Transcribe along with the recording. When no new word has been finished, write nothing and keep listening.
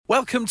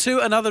Welcome to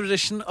another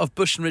edition of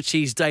Bush and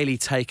Richie's Daily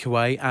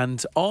Takeaway,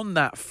 and on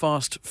that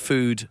fast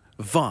food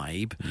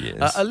vibe,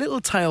 a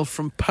little tale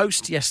from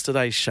post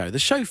yesterday's show. The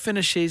show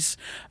finishes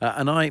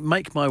and I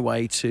make my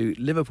way to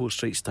Liverpool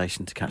Street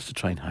Station to catch the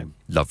train home.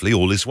 Lovely,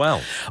 all is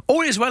well.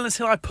 All is well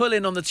until I pull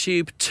in on the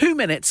tube 2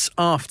 minutes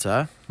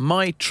after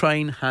my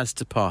train has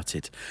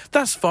departed.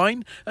 That's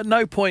fine. At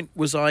no point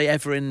was I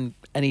ever in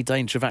any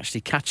danger of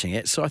actually catching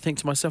it, so I think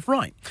to myself,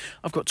 right,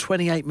 I've got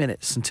 28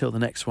 minutes until the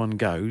next one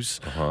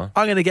goes. I'm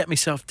going to get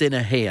myself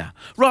dinner here,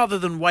 rather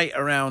than wait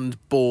around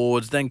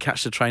bored, then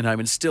catch the train home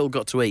and still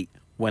got to eat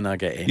when I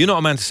get in. You're not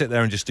a man to sit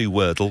there and just do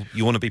Wordle.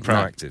 You want to be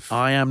proactive. No,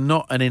 I am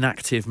not an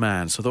inactive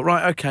man. So I thought,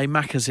 right, OK,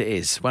 Mac as it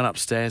is. Went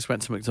upstairs,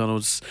 went to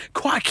McDonald's.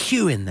 Quite a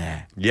queue in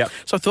there. Yep.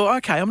 So I thought,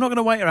 OK, I'm not going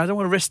to wait around. I don't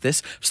want to risk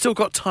this. Still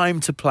got time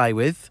to play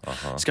with.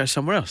 Let's go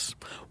somewhere else.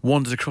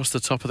 Wandered across the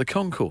top of the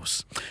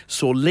concourse.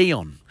 Saw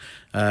Leon.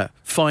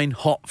 Fine,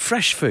 hot,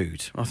 fresh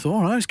food. I thought,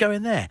 all right, let's go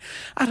in there.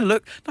 Had a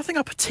look. Nothing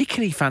I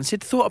particularly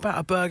fancied. Thought about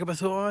a burger, but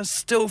thought, there's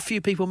still a few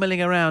people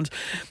milling around.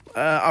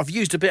 I've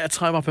used a bit of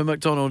time up in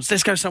McDonald's.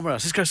 Let's go somewhere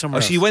else. So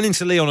you went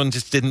into Leon and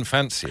just didn't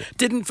fancy it? I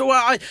didn't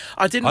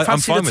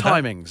fancy the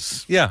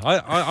timings. Yeah,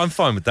 I'm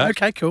fine with that.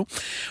 OK, cool.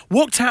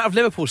 Walked out of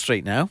Liverpool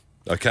Street now.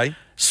 OK.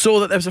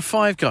 Saw that there was a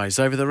Five Guys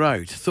over the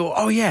road. Thought,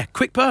 oh yeah,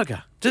 quick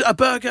burger. A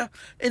burger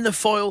in the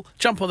foil,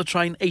 jump on the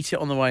train, eat it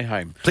on the way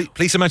home.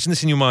 Please imagine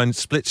this in your mind,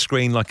 split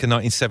screen like a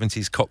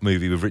 1970s cop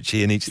movie with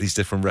Richie in each of these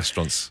different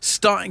restaurants.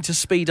 Starting to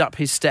speed up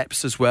his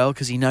steps as well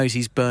because he knows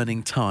he's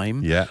burning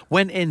time. Yeah.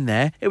 Went in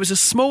there. It was a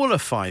smaller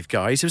Five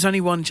Guys. There was only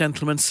one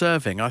gentleman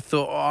serving. I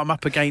thought, I'm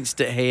up against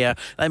it here.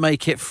 They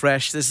make it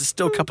fresh. There's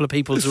still a couple of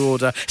people to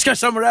order. Let's go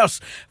somewhere else.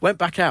 Went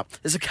back out.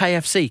 There's a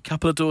KFC,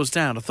 couple of doors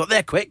down. I thought,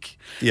 they're quick.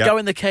 Yeah. Go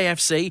in the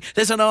KFC.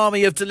 There's an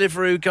army of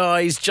Deliveroo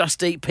guys,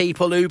 Just Eat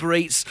people, Uber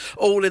Eats,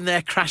 all in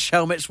their crash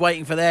helmets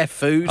waiting for their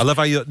food. I love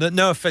how you,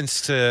 no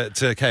offence to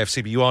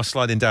KFC, but you are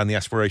sliding down the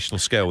aspirational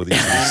scale with each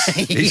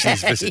of these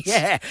visits.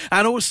 Yeah,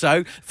 and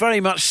also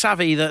very much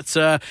savvy that,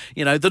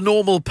 the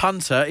normal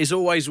punter is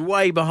always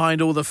way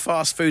behind all the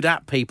fast food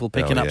app people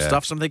picking up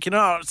stuff. So I'm thinking,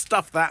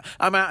 stuff that,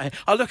 I'm out here.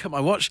 I look at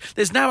my watch,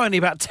 there's now only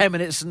about 10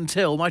 minutes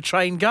until my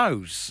train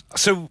goes.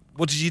 So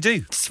what did you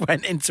do? Just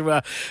went into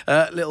a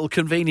little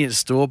convenience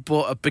store,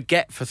 bought a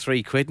baguette for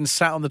 £3 and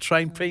sat on the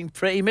train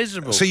pretty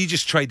miserable. So you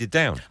just traded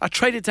down? I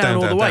traded down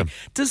all the way.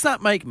 Does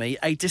that make me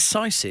a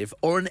decisive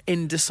or an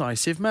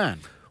indecisive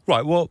man?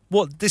 Right, well,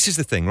 this is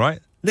the thing, right?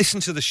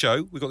 Listen to the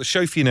show. We've got the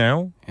show for you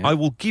now. Yeah. I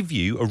will give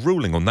you a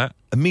ruling on that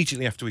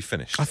immediately after we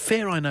finish. I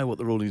fear I know what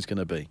the ruling is going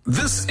to be.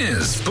 This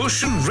is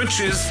Bush and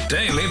Rich's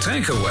Daily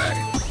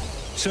Takeaway.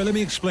 So let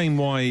me explain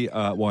why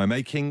I'm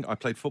aching. I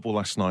played football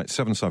last night,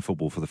 seven-side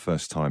football for the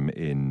first time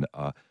in,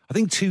 I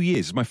think, 2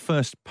 years. It's my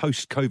first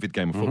post-COVID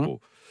game of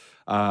football.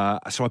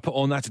 So I put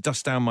on that to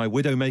dust down my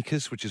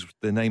Widowmakers, which is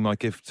the name I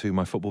give to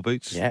my football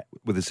boots,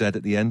 with a Z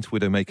at the end,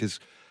 Widowmakers.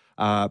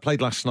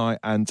 Played last night,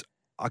 and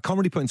I can't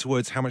really put into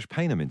words how much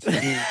pain I'm in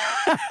today.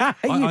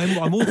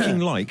 I'm walking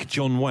like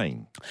John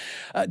Wayne.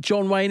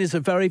 John Wayne is a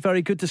very,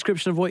 very good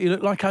description of what you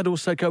look like. I'd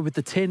also go with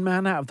the Tin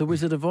Man out of The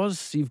Wizard of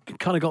Oz. You've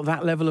kind of got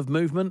that level of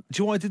movement.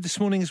 Do you know what I did this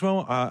morning as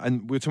well?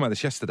 And we were talking about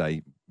this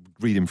yesterday,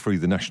 reading through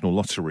the National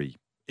Lottery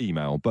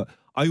email, but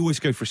I always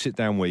go for a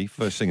sit-down wee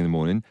first thing in the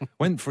morning.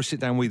 Went for a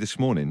sit-down wee this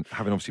morning,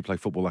 having obviously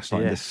played football last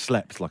night and just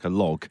slept like a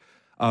log.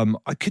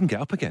 I couldn't get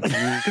up again.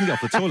 Couldn't get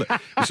off the toilet.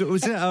 So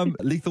was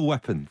it Lethal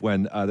Weapon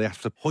when they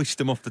have to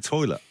hoist him off the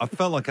toilet? I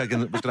felt like I was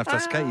going to have to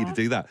ask Katie to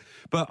do that.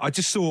 But I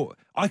just thought,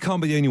 I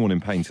can't be the only one in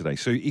pain today.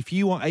 So if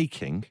you are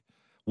aching,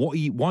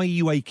 why are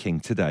you aching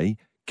today?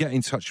 Get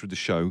in touch with the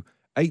show.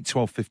 8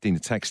 12 15 to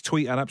text,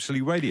 tweet at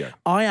Absolute Radio.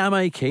 I am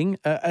aching,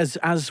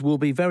 as will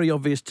be very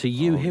obvious to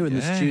you here in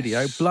the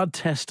studio. Blood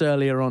test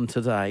earlier on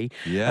today.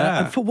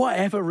 Yeah. And for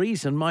whatever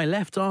reason, my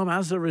left arm,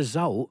 as a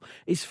result,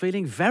 is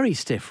feeling very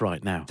stiff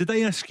right now. Did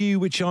they ask you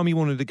which arm you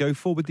wanted to go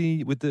for with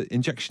the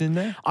injection in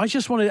there? I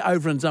just wanted it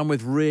over and done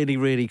with really,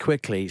 really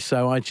quickly.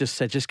 So I just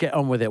said, just get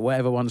on with it,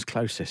 whatever one's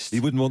closest.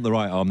 You wouldn't want the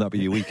right arm, that'd be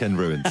your weekend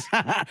ruins.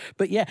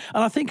 But yeah,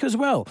 and I think as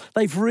well,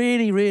 they've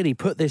really, really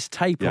put this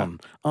tape on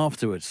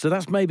afterwards. So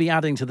that's maybe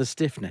adding to the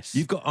stiffness.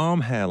 You've got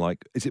arm hair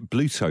like, is it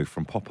Bluto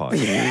from Popeye?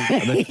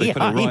 And they put it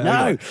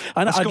right over.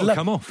 That's got to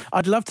come off.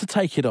 I'd love to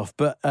take it off,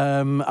 but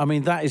I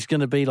mean, that is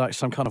going to be like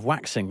some kind of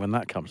waxing when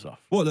that comes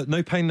off. Well, look,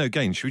 no pain, no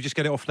gain. Should we just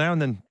get it off now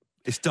and then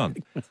it's done?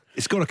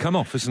 It's got to come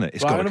off, isn't it?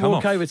 It's got to come off. I'm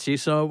going to walk over to you,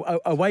 so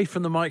away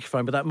from the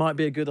microphone, but that might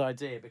be a good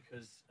idea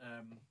because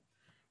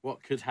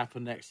what could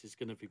happen next is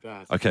going to be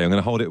bad. Okay, I'm going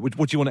to hold it. What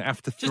do you want it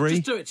after 3?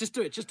 Just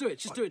do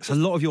it. It's a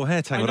lot of your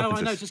hair tangled up.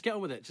 I know. Just get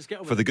on with it.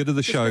 For the good of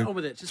the show. Get on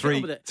with it.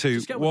 3,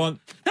 2, 1.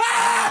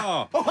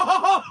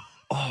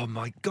 Oh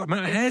my God,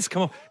 my hair's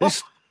come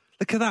off.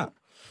 Look at that.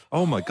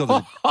 Oh my God,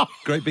 there's a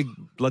great big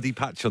bloody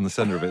patch on the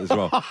centre of it as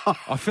well.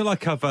 I feel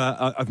like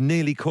I've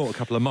nearly caught a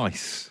couple of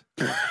mice.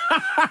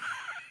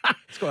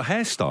 It's got a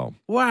hairstyle.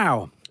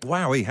 Wow.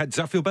 Wowie, does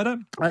that feel better?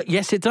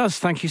 Yes, it does.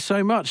 Thank you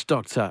so much,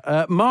 Doctor.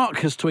 Mark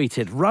has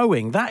tweeted,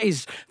 rowing. That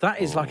is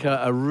like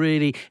a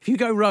really... If you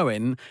go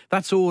rowing,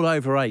 that's all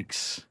over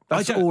aches.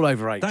 That's all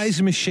over 8. That is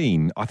a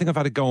machine. I think I've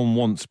had a go on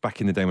once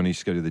back in the day when I used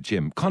to go to the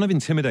gym. Kind of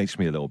intimidates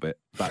me a little bit,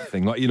 that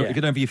thing. Like, you're going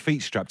to have your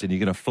feet strapped in, you're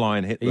going to fly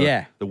and hit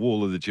the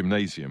wall of the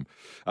gymnasium.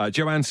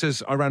 Joanne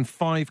says, I ran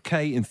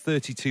 5K in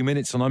 32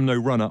 minutes and I'm no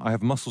runner. I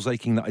have muscles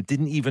aching that I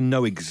didn't even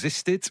know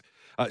existed.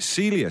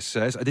 Celia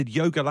says, I did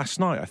yoga last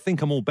night. I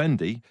think I'm all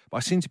bendy, but I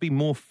seem to be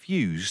more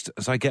fused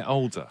as I get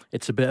older.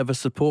 It's a bit of a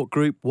support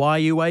group. Why are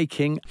you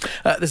aching?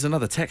 There's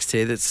another text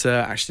here that's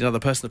actually another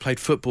person that played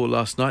football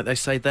last night. They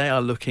say they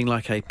are looking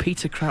like a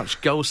Peter Crouch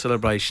goal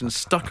celebration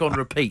stuck on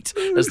repeat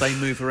as they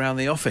move around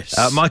the office.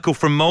 Michael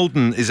from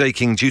Malden is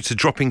aching due to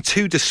dropping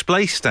 2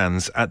 display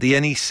stands at the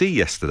NEC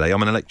yesterday.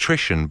 I'm an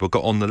electrician, but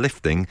got on the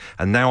lifting,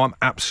 and now I'm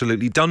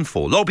absolutely done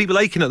for. A lot of people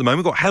aching at the moment.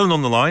 We've got Helen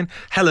on the line.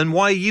 Helen,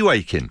 why are you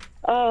aching?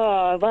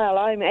 Oh, well,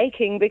 I'm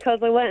aching because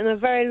I went on a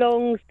very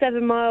long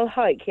 7-mile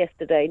hike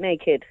yesterday,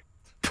 naked.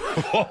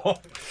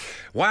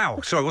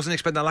 Wow. Sorry, I wasn't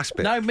expecting that last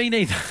bit. No, me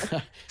neither.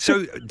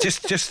 So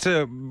just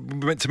to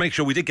make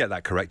sure we did get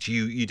that correct,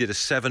 you did a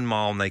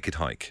 7-mile naked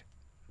hike?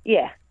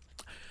 Yeah,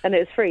 and it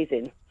was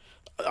freezing.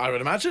 I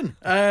would imagine.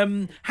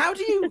 How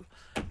do you...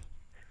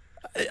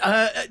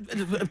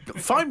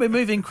 fine, we're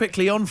moving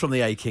quickly on from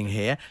the aching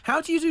here. How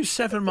do you do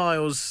 7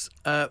 miles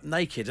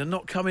naked and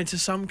not come into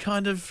some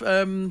kind of,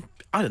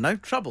 I don't know,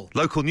 trouble?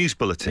 Local news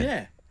bulletin.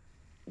 Yeah.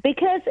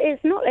 Because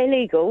it's not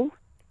illegal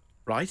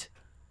Right.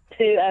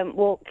 to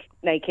walk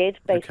naked,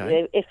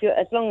 basically, Okay.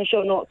 as long as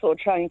you're not sort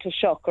of trying to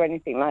shock or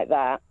anything like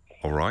that.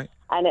 All right.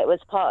 And it was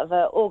part of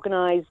an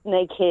organised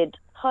naked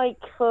hike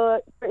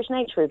for British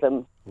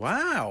Naturism.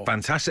 Wow.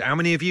 Fantastic. How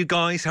many of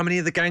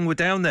the gang were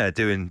down there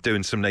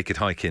doing some naked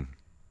hiking?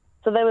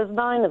 So there was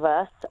 9 of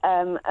us,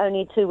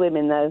 only 2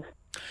 women though.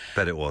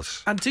 Bet it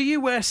was. And do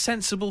you wear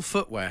sensible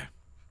footwear?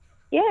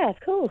 Yeah, of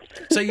course.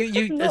 So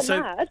you Not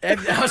so mad.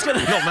 I was going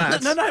to Not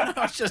mad. No.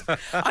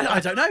 I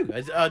don't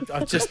know.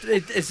 I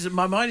just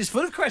my mind is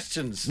full of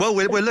questions. Well,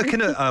 we're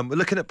looking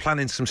at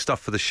planning some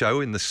stuff for the show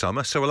in the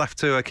summer, so we'll have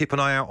to keep an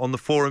eye out on the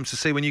forums to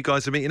see when you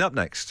guys are meeting up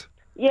next.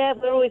 Yeah,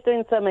 we're always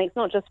doing something. It's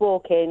not just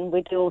walking.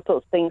 We do all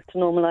sorts of things to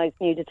normalise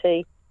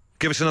nudity.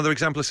 Give us another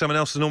example of someone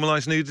else's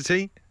normalised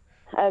nudity.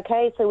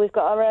 Okay, so we've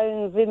got our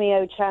own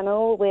Vimeo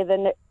channel with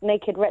the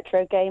Naked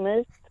Retro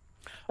Gamers.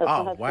 That's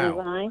my husband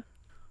and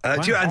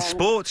I. And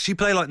sports? Do you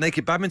play like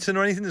naked badminton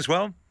or anything as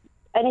well?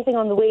 Anything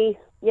on the Wii,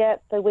 yeah.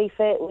 So Wii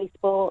Fit, Wii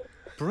Sport.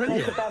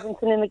 Brilliant. Naked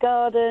badminton in the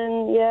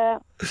garden, yeah.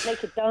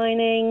 Naked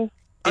dining.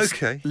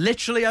 Okay.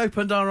 Literally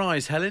opened our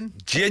eyes, Helen.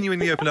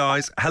 Genuinely open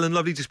eyes. Helen,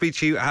 lovely to speak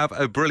to you. Have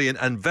a brilliant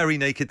and very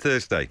naked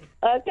Thursday.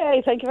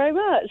 Okay, thank you very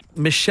much.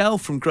 Michelle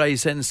from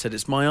Gray's End said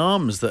it's my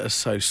arms that are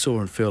so sore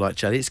and feel like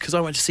jelly. It's because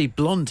I went to see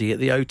Blondie at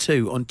the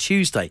O2 on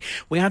Tuesday.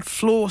 We had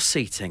floor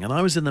seating and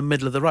I was in the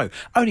middle of the row,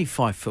 only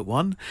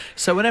 5'1".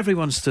 So when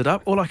everyone stood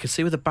up, all I could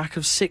see were the back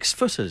of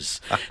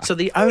 6-footers. So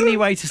the only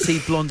way to see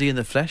Blondie in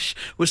the flesh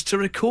was to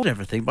record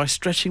everything by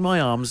stretching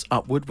my arms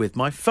upward with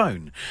my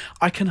phone.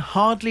 I can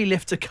hardly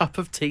lift a cup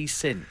of tea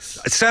since.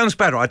 It sounds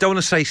better. I don't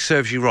want to say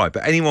serves you right,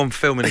 but anyone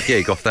filming a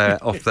gig off their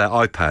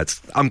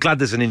iPads, I'm glad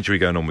there's an injury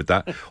going on with that.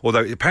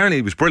 Although apparently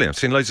it was brilliant. I've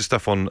seen loads of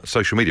stuff on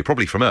social media,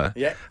 probably from her.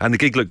 Yeah. And the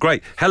gig looked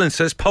great. Helen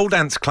says, pole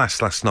dance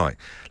class last night.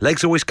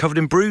 Legs always covered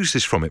in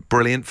bruises from it.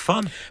 Brilliant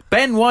fun.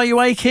 Ben, why are you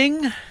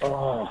aching?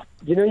 Oh,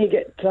 you know, you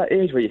get to that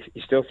age where you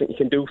still think you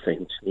can do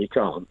things and you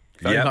can't.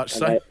 Very much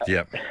so.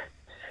 Yep.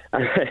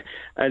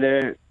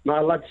 And my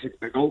lad's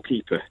a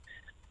goalkeeper.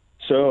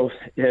 So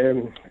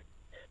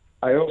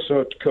I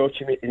also coach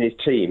him in his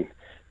team.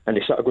 And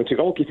he started going to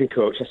goalkeeping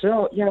coach. I said,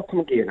 oh, yeah, I'll come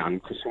and give you an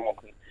hand because someone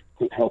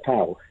couldn't help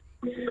out.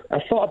 I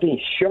thought I'd been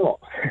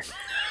shot.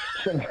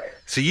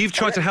 So you've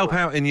tried to help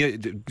out in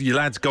your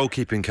lad's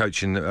goalkeeping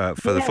coaching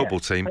for the football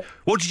team.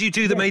 What did you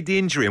do that made the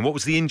injury, and what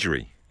was the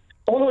injury?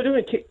 All I was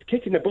doing was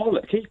kicking the ball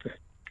at the keeper.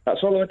 That's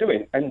all I was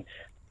doing. And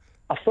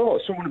I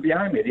thought someone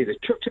behind me had either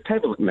chucked a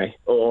pebble at me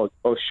or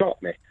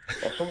shot me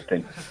or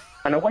something.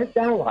 And I went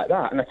down like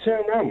that, and I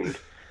turned round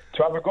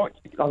to have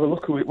a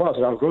look who it was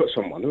and have a go at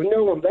someone. There was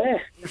no one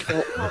there. I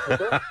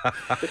thought,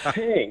 oh, the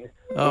pain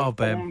was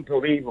Ben.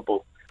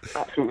 unbelievable.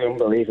 Absolutely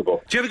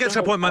unbelievable. Do you ever get to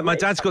that point? My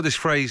dad's got this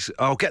phrase,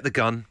 "Oh, get the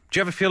gun." Do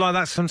you ever feel like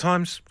that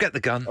sometimes? Get the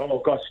gun. Oh,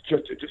 gosh,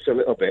 just a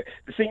little bit.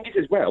 The thing is,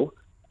 as well,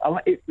 I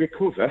let it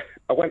recover.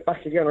 I went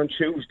back again on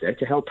Tuesday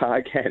to help out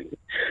again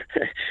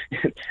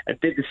and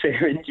did the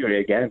same injury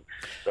again.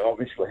 So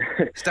obviously...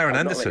 It's Darren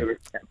Anderson.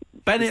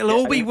 Ben, it'll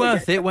all be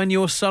worth it when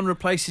your son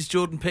replaces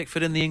Jordan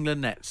Pickford in the England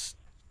nets.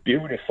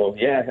 Beautiful,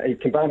 yeah. You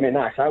can buy me a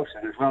nice house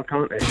as well,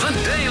 can't you?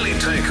 The Daily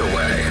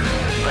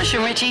Takeaway. Bush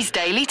and Richie's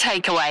Daily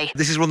Takeaway.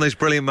 This is one of those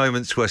brilliant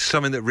moments where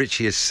something that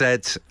Richie has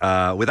said,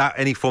 without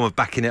any form of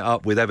backing it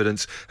up with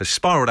evidence, has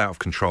spiralled out of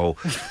control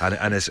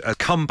and has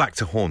come back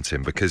to haunt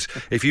him. Because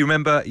if you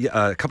remember,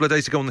 a couple of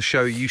days ago on the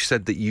show, you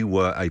said that you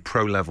were a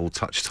pro-level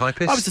touch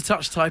typist. I was a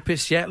touch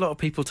typist, yeah. A lot of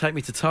people take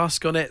me to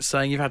task on it,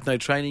 saying you've had no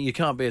training, you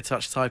can't be a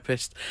touch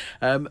typist.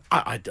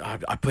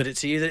 I put it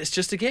to you that it's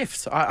just a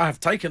gift.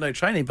 I've taken no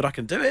training, but I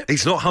can do it.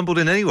 He's not humbled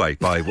in any way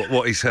by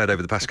what he's heard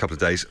over the past couple of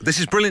days. This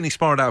is brilliantly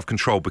spiraled out of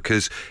control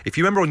because if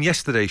you remember on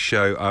yesterday's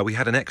show, we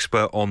had an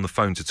expert on the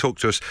phone to talk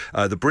to us,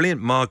 the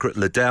brilliant Margaret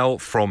Liddell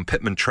from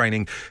Pitman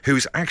Training,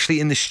 who's actually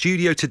in the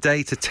studio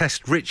today to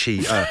test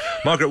Richie.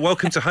 Margaret,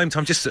 welcome to Home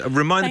Time. Just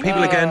remind the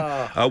people again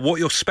what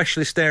your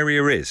specialist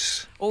area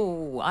is.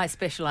 Oh, I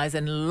specialise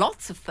in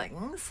lots of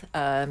things.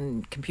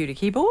 Computer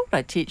keyboard.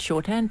 I teach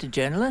shorthand to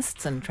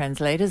journalists and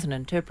translators and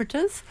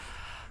interpreters.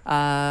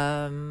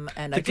 And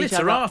the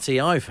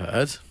glitterati, I've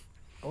heard.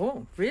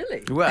 Oh,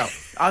 really? Well,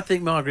 I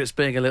think Margaret's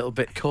being a little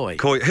bit coy.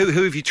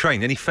 Who have you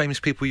trained? Any famous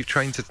people you've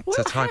trained to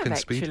type in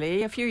speed?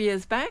 Actually, a few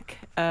years back,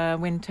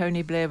 when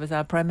Tony Blair was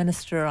our Prime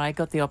Minister, I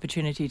got the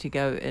opportunity to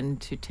go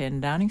into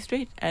 10 Downing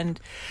Street and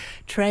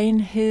train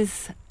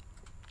his...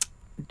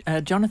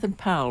 Jonathan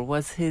Powell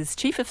was his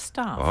chief of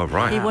staff. Oh,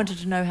 right. He wanted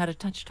to know how to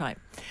touch type.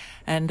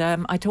 And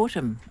I taught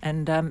him.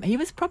 And he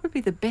was probably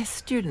the best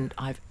student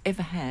I've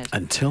ever had.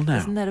 Until now.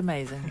 Isn't that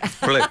amazing?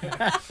 Brilliant.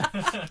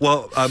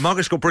 Well,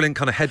 Margaret's got brilliant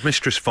kind of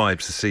headmistress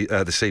vibes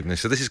this evening,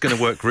 so this is going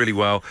to work really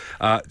well.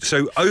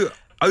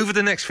 Over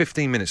the next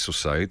 15 minutes or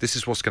so, this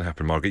is what's going to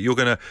happen, Margaret.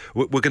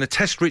 We're going to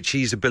test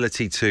Richie's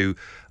ability to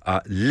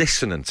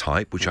listen and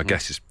type, which I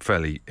guess is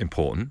fairly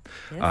important.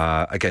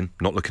 Yes. Again,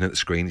 not looking at the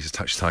screen, he's a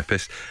touch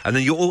typist. And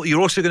then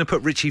you're also going to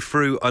put Richie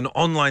through an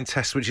online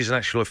test, which is an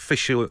actual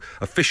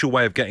official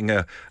way of getting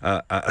a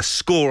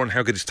score on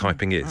how good his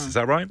typing is. Is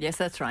that right? Yes,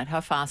 that's right.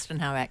 How fast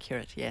and how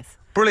accurate, yes.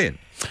 Brilliant.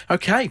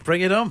 OK,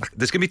 bring it on.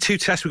 There's going to be 2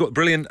 tests. We've got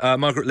brilliant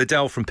Margaret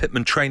Liddell from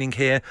Pitman Training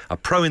here, a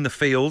pro in the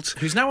field.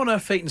 Who's now on her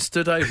feet and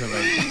stood over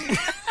me.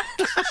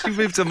 She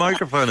moved a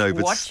microphone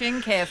over.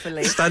 Watching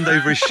carefully. Stand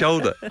over his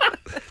shoulder.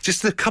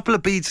 Just a couple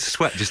of beads of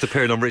sweat just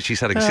appearing on Richie's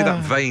head. I can see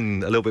that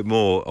vein a little bit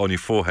more on your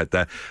forehead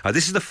there.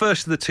 This is the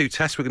first of the 2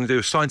 tests. We're going to do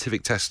a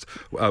scientific test,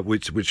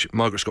 which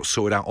Margaret's got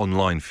sorted out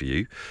online for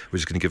you,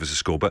 which is going to give us a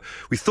score. But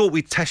we thought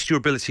we'd test your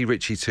ability,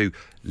 Richie, to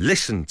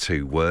listen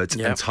to words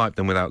and type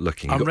them without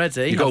looking. I'm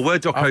ready. You've got a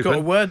Word doc open. I've got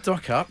a Word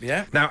doc up,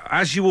 yeah. Now,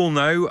 as you all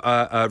know,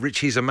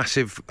 Richie's a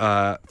massive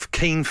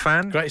Keane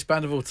fan. Greatest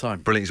band of all time.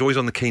 Brilliant. He's always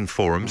on the Keane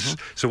forums.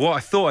 So what I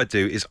thought I'd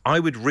do is I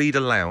would read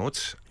aloud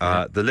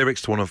the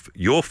lyrics to one of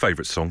your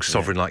favourite songs,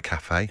 Sovereign Light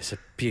Cafe. It's a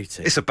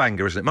beauty. It's a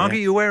banger, isn't it? Margaret,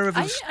 are you aware of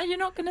this? Are you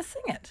not going to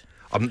sing it?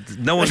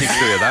 No one needs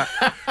to hear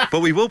that. But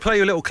we will play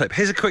you a little clip.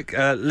 Here's a quick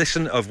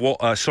listen of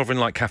what Sovereign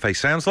Light Cafe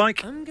sounds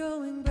like. I'm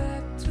going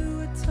back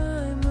to a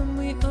time when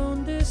we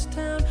owned this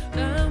town,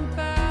 down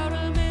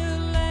Powder Mill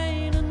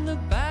Lane and the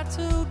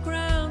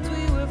battlegrounds.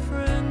 We were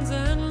friends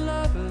and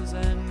lovers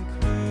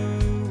and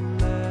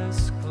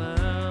clueless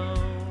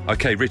clowns.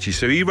 OK, Richie,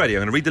 so are you ready? I'm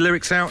going to read the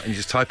lyrics out and you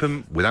just type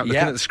them without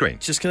looking at the screen.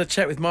 Just going to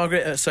check with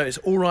Margaret. So it's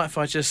all right if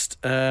I just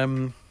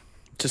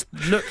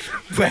look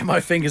where my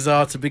fingers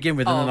are to begin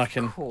with, and then I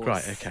can... Course.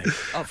 Right, OK.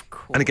 Of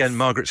course. And again,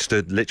 Margaret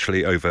stood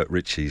literally over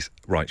Richie's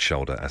right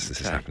shoulder as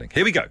this is happening.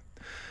 Here we go.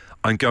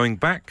 I'm going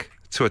back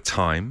to a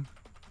time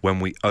when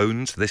we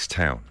owned this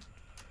town.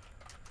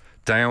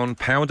 Down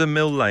Powder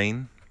Mill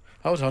Lane.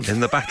 Hold on. In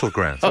the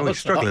battlegrounds. Oh, he's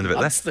struggling a bit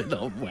there. I'm still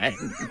on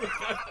when.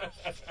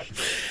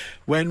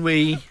 When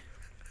we...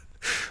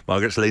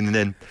 Margaret's leaning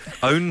in.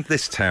 Owned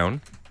this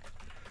town.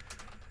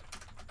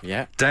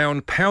 Yeah.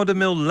 Down Powder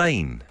Mill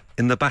Lane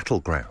in the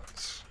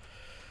battlegrounds.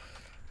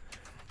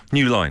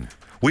 New line.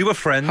 We were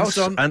friends.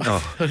 Hold on. And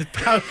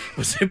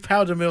was it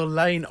Powder Mill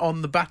Lane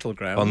on the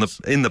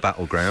battlegrounds? In the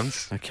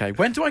battlegrounds. OK.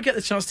 When do I get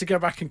the chance to go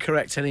back and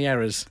correct any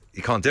errors?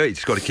 You can't do it. You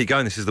just got to keep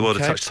going. This is the world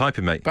of touch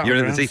typing, mate. You're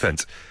in the deep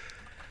end.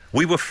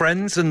 We were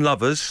friends and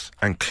lovers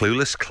and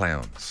clueless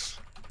clowns.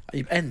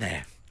 You end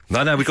there.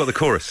 No, we got the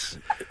chorus.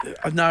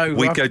 No.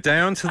 We'd go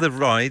down to the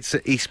rides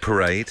at East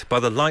Parade by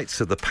the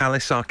lights of the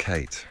Palace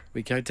Arcade.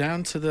 We go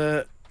down to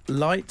the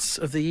lights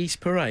of the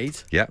East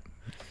Parade. Yep.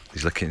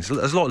 He's looking.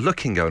 There's a lot of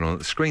looking going on at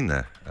the screen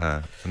there.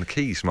 And the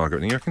keys,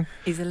 Margaret, you reckon?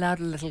 He's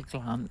allowed a little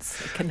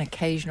glance. An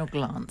occasional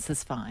glance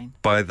is fine.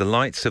 By the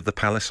lights of the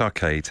Palace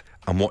Arcade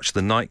and watch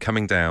the night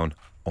coming down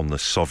on the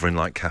Sovereign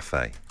Light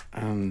Cafe.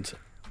 And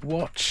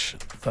watch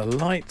the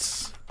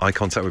lights... Eye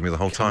contact with me the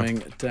whole time.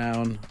 Coming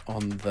down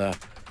on the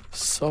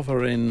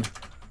Sovereign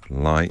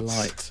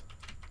Light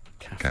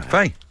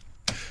Cafe.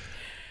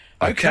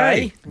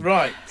 OK,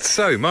 right.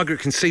 So, Margaret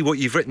can see what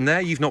you've written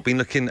there. You've not been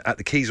looking at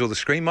the keys or the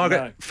screen.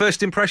 Margaret,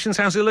 first impressions,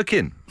 how's it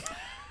looking?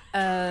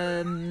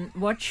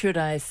 What should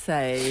I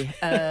say?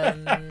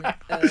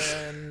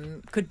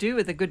 Could do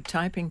with a good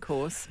typing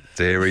course.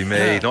 Dearie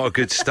me, not a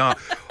good start.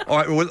 All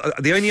right, well,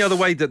 the only other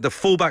way that the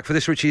fallback for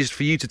this, Richie, is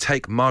for you to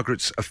take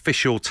Margaret's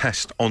official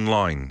test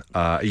online.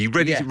 Are you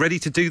ready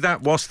to do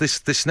that whilst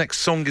this next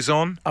song is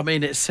on? I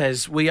mean, it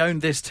says, we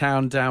owned this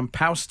town down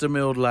Powder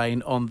Mill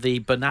Lane on the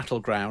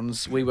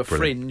Battlegrounds. We were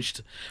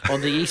fringed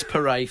on the East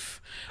Parade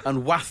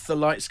and wath the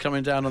lights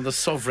coming down on the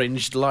Sovereign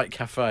Light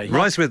Cafe.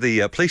 Rise with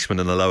the policeman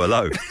and the lower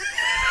low.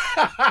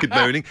 Good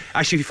morning.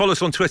 Actually, if you follow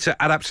us on Twitter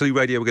at Absolute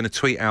Radio, we're going to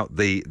tweet out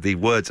the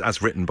words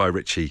as written by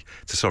Richie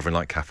to Sovereign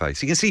Light Cafe,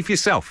 so you can see for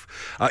yourself.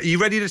 Are you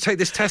ready to take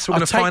this test? We're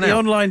going to find out. I'll take the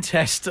online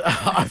test.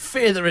 I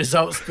fear the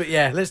results, but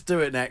yeah, let's do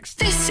it next.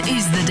 This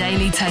is the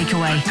Daily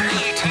Takeaway.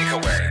 Daily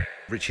Takeaway.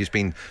 Richie's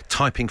been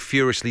typing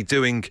furiously,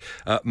 doing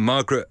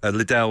Margaret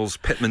Liddell's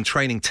Pitman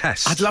training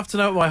test. I'd love to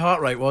know what my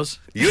heart rate was.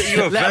 You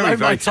were Let very, alone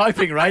very... my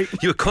typing rate.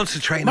 You were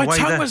concentrating My away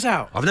tongue there. was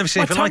out. I've never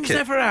seen my anything like tongue's it.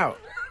 never out.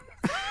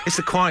 It's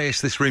the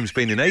quietest this room's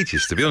been in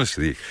ages, to be honest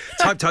with you.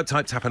 Type,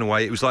 tapping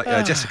away. It was like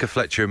Jessica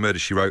Fletcher in Murder,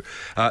 She Wrote.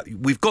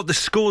 We've got the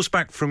scores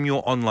back from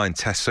your online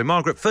test. So,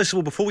 Margaret, first of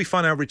all, before we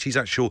find out Richie's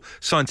actual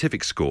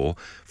scientific score,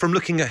 from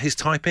looking at his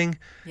typing,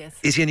 Yes.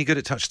 is he any good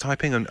at touch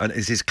typing, and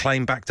is his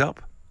claim backed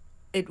up?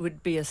 It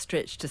would be a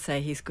stretch to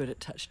say he's good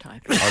at touch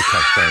typing. Okay,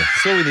 fair enough.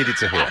 That's all we needed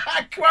to hear.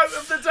 Quote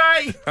of the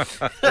day.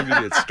 Maybe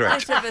it's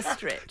stretch. Bit of a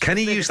stretch. Can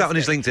he Bit use of a that on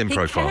his stretch. LinkedIn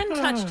profile? He can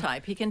touch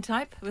type. He can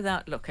type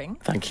without looking.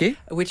 Thank you.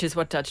 Which is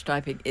what touch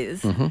typing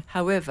is. Mm-hmm.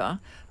 However,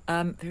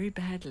 very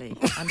badly.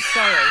 I'm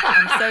sorry.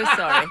 I'm so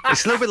sorry.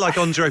 It's a little bit like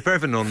Andre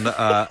Bevan on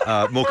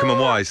Morecambe and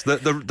Wise.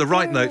 The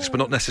right notes, but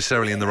not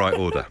necessarily in the right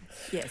order.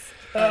 Yes.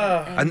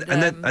 And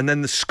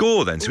then the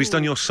score then. So he's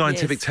done your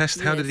scientific yes,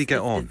 test. How did he get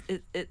on?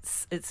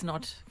 It's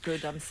not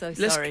good. I'm so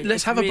Let's sorry. let's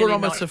It's have really a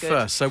not barometer good.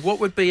 first. So, what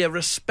would be a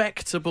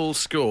respectable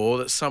score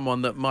that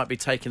someone that might be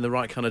taking the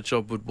right kind of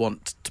job would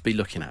want to be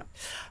looking at?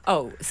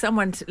 Oh,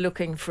 someone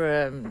looking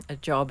for a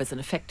job as an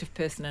effective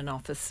person in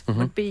office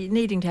would be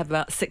needing to have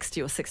about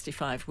 60 or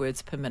 65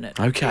 words per minute.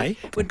 Okay.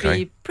 Would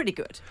Okay. be pretty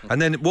good. And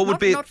then what would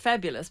be Not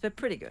fabulous, but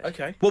pretty good.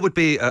 Okay. what would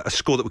be a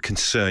score that would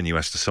concern you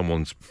as to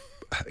someone's,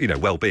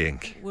 well-being?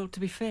 Well, to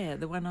be fair,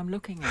 the one I'm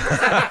looking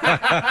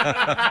at.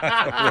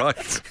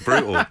 Right,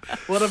 brutal.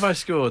 What have I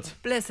scored?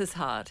 Bless his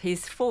heart.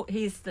 He's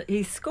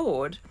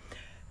scored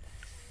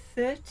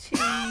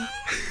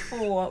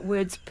 34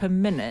 words per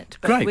minute,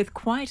 but Great. with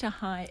quite a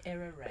high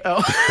error rate.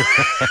 Oh.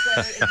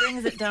 So it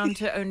brings it down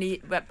to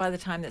only, by the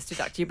time that's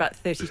deducted, about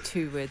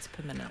 32 words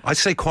per minute. I'd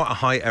say quite a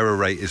high error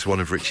rate is one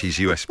of Richie's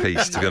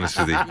USPs, to be honest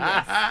with you.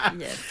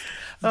 Yes.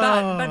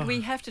 But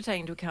we have to take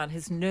into account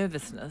his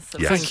nervousness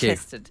of Yes. being Thank you.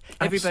 tested.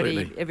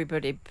 Absolutely.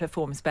 Everybody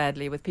performs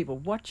badly with people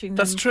watching them.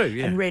 That's true,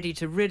 yeah. And ready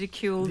to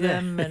ridicule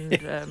them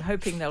and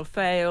hoping they'll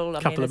fail.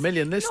 Couple of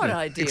million it's listeners. Not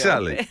ideal.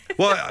 Exactly.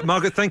 Well,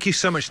 Margaret, thank you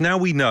so much. Now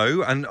we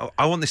know, and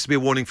I want this to be a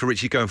warning for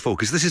Richie going forward,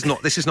 because this is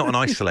not an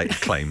isolated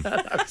claim.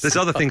 There's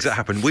other things that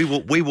happen. We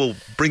will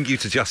bring you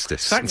to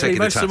justice and take Thankfully, you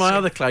to most task. of my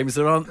other claims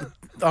there aren't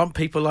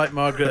people like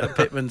Margaret at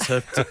Pitman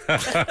to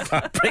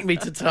bring me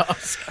to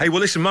task. Hey,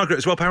 well, listen, Margaret,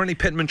 as well, apparently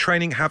Pitman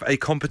Training have a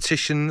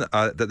competition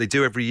that they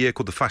do every year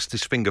called the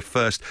Fastest Finger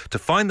First to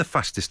find the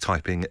fastest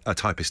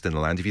typist in the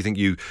land. If you think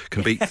you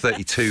can beat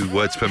 32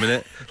 words per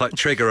minute, like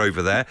Trigger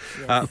over there.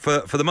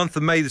 For the month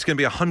of May, there's going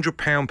to be a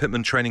 £100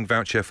 Pitman Training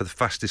voucher for the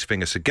fastest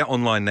finger. So get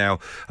online now,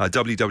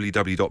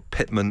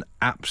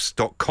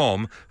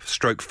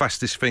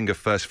 www.pitmanapps.com/fastest finger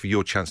first for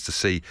your chance to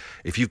see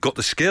if you've got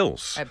the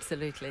skills.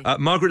 Absolutely.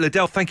 Margaret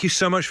Liddell, thank you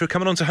so much for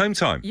coming on to Home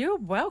Time. You're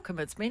welcome.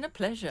 It's been a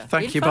pleasure.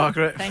 Thank Been you, fun.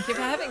 Margaret. Thank you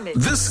for having me.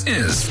 This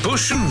is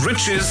Bush and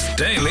Rich's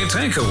Daily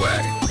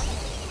Takeaway.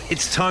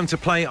 It's time to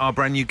play our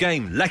brand new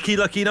game, Lecky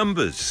Lucky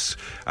Numbers.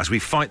 As we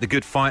fight the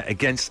good fight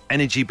against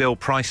energy bill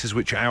prices,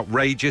 which are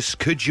outrageous,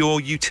 could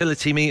your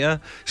utility meter,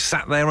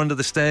 sat there under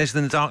the stairs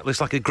in the darkness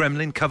like a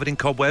gremlin covered in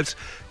cobwebs,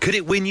 could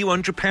it win you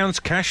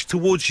 £100 cash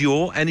towards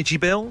your energy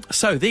bill?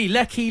 So, the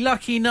Lecky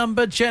Lucky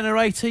number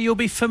generator, you'll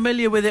be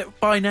familiar with it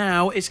by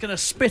now. It's going to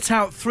spit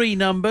out 3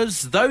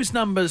 numbers. Those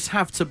numbers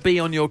have to be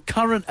on your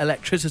current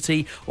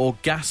electricity or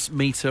gas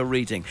meter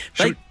reading.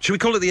 Should we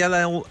call it the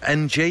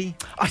LLNG?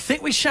 I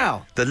think we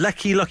shall. The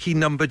Lecky Lucky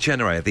Number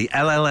Generator, the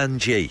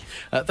LLNG.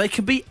 They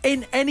can be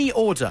in any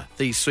order,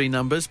 these 3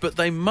 numbers, but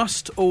they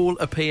must all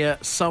appear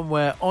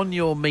somewhere on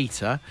your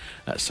meter.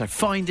 So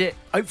find it.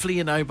 Hopefully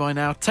you know by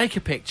now. Take a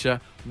picture.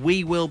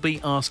 We will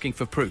be asking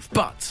for proof.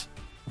 But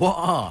what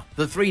are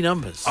the 3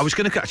 numbers? I was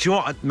going to... Do you know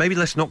what? Maybe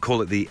let's not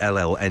call it the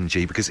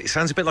LLNG, because it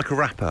sounds a bit like a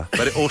rapper,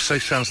 but it also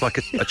sounds like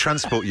a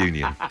transport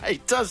union.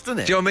 It does, doesn't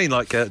it? Do you know what I mean?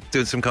 Like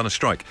doing some kind of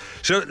strike.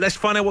 So let's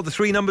find out what the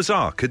 3 numbers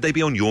are. Could they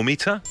be on your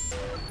meter?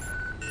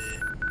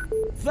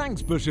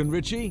 Thanks, Bush and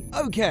Richie.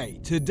 OK,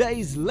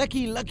 today's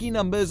Lecky Lucky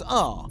numbers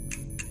are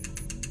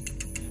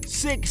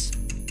 6,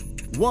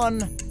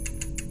 1,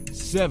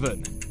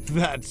 7.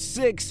 That's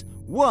 6,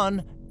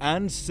 1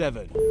 and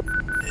 7.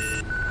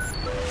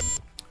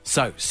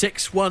 So,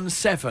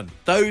 617.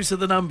 Those are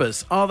the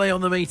numbers. Are they on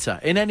the meter?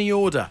 In any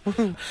order?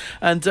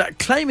 And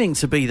claiming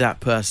to be that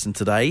person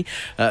today,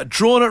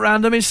 drawn at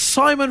random, is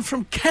Simon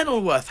from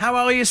Kenilworth. How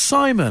are you,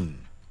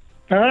 Simon?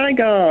 Hi,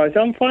 guys.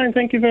 I'm fine.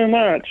 Thank you very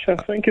much.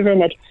 Thank you very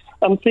much.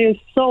 I'm feeling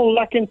so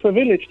lucky and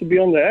privileged to be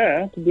on the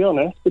air, to be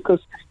honest,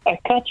 because I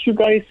catch you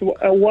guys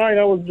while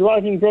I was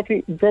driving,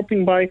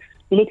 dropping by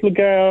little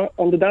girl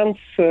on the dance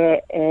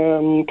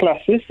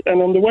classes,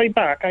 and on the way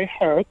back I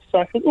heard, so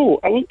I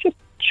thought, I will just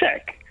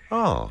check.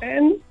 Oh.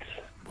 And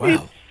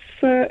wow.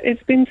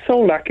 It's been so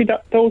lucky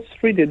that those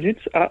 3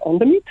 digits are on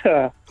the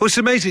meter. Well, it's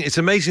amazing. It's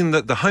amazing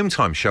that the Home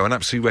Time show on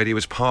Absolute Radio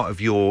was part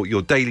of your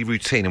daily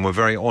routine, and we're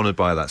very honoured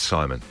by that,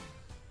 Simon.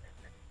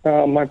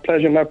 My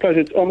pleasure, my pleasure.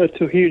 It's an honour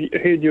to hear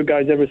you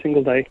guys every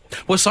single day.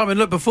 Well, Simon,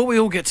 look, before we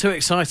all get too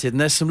excited, and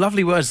there's some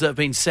lovely words that have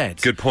been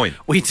said. Good point.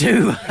 We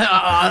do, and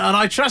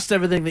I trust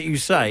everything that you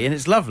say, and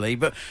it's lovely,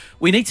 but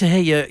we need to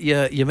hear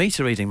your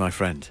meter reading, my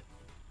friend.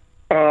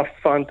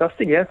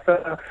 Fantastic, yes.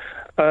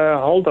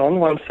 Hold on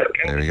 1 second.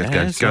 There we go.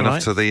 Yeah, Going all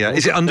up to the...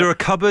 is it under a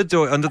cupboard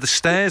or under the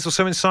stairs or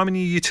something, Simon,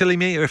 your utility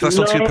meter, if that's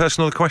not too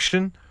personal a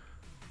question?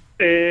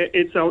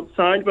 It's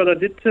outside, but I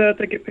did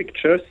take a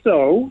picture,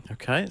 so...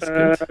 Okay,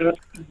 that's good.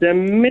 The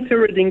meter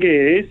reading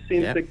is,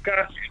 in the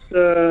gas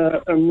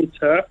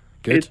meter,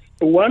 Good. it's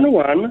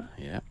 11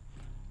 Yeah.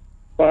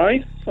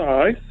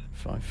 55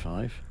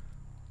 55.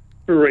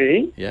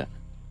 3 Yeah.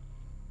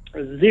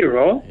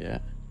 0 Yeah.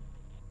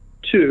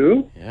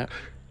 2, Yeah.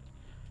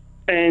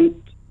 and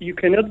you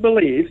cannot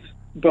believe,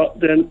 but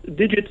the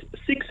digits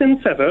 6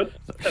 and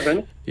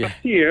 7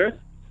 appear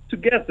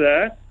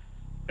together.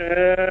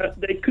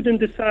 They couldn't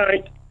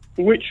decide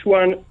which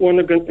one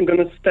are going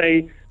to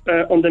stay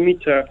on the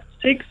meter.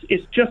 6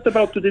 is just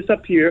about to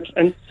disappear,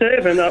 and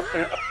 7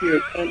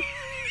 appears. And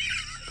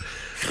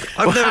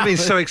I've never been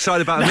so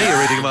excited about a meter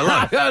reading in my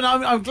life. And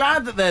I'm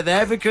glad that they're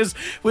there, because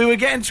we were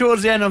getting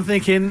towards the end. I'm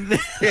thinking,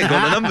 Yeah,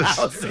 got the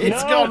numbers.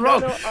 It's gone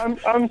wrong. No,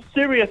 I'm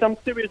serious.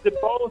 The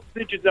both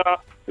digits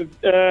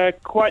are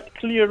quite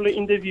clearly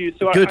in the view,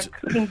 so I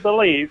couldn't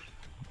believe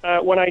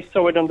when I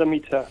saw it on the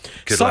meter.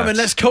 Good Simon, lads.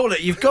 let's call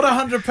it. You've got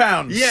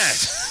 £100.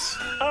 Yes!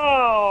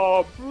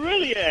 Oh,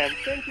 brilliant!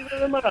 Thank you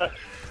very much.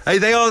 Hey,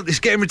 it's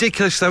getting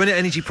ridiculous though, isn't it?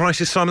 Energy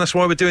prices, Simon. That's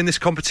why we're doing this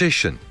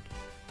competition.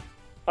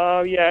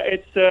 Yeah,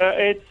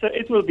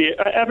 it will be.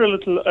 Every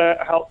little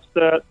helps,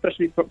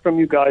 especially from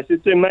you guys.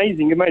 It's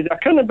amazing. I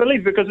cannot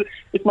believe, because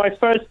it's my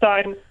first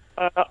time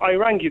I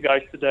rang you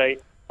guys today.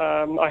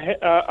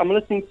 I'm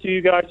listening to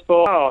you guys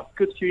for a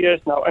good few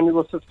years now, and it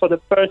was for the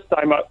first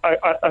time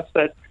I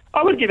said,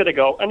 I will give it a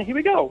go, and here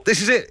we go.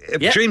 This is it.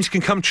 Dreams can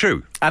come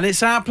true. And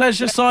it's our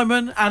pleasure,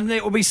 Simon, and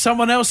it will be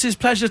someone else's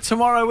pleasure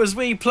tomorrow as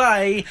we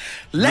play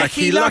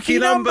Lucky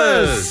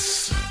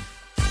Numbers.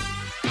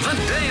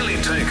 The Daily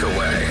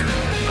Takeaway.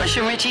 Bush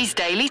and Richie's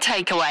Daily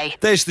Takeaway.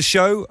 There's the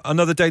show.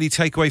 Another daily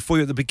takeaway for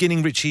you. At the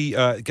beginning, Richie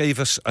gave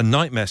us a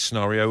nightmare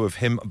scenario of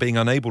him being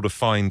unable to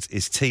find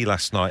his tea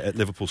last night at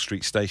Liverpool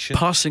Street Station.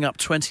 Passing up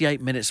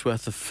 28 minutes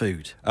worth of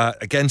food.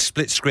 Again,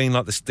 split screen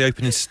like the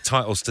opening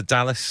titles to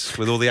Dallas,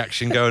 with all the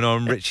action going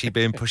on. Richie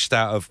being pushed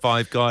out of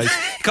Five Guys.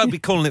 You can't be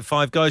calling it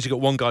Five Guys. You've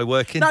got one guy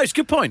working. No, it's a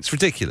good point. It's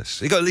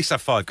ridiculous. You've got to at least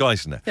have 5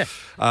 guys in there.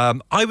 Yeah.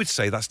 I would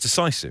say that's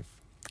decisive.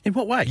 In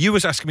what way? You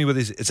was asking me whether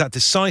is that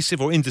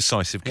decisive or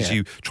indecisive, because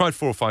you tried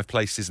 4 or 5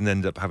 places and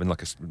ended up having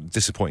like a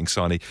disappointing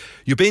signee.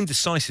 You're being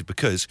decisive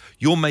because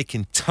you're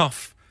making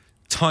tough,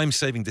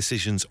 time-saving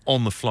decisions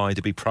on the fly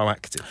to be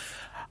proactive.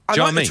 I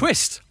like the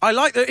twist. I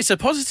like that. It's a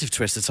positive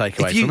twist to take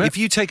away from it. If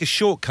you take a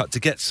shortcut to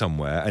get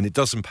somewhere and it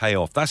doesn't pay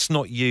off, that's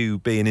not you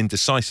being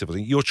indecisive. I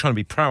think you're trying to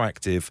be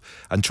proactive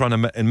and trying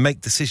to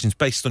make decisions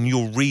based on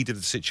your read of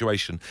the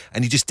situation,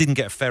 and you just didn't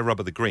get a fair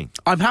rub of the green.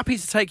 I'm happy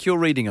to take your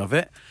reading of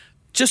it.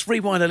 Just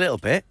rewind a little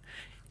bit.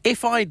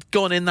 If I'd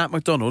gone in that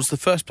McDonald's, the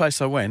first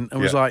place I went,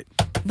 and was like,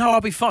 no,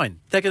 I'll be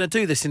fine. They're going to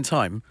do this in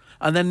time,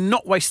 and then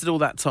not wasted all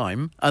that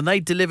time, and they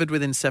delivered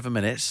within 7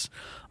 minutes,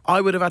 I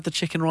would have had the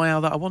chicken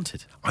royale that I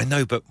wanted. I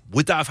know, but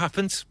would that have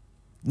happened?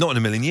 Not in a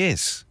million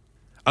years.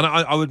 And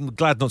I would be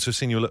glad not to have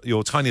seen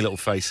your tiny little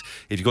face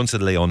if you'd gone to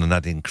the Leon and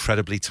had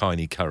incredibly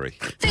tiny curry.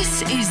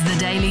 This is the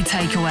Daily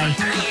Takeaway.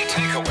 Daily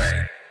Takeaway.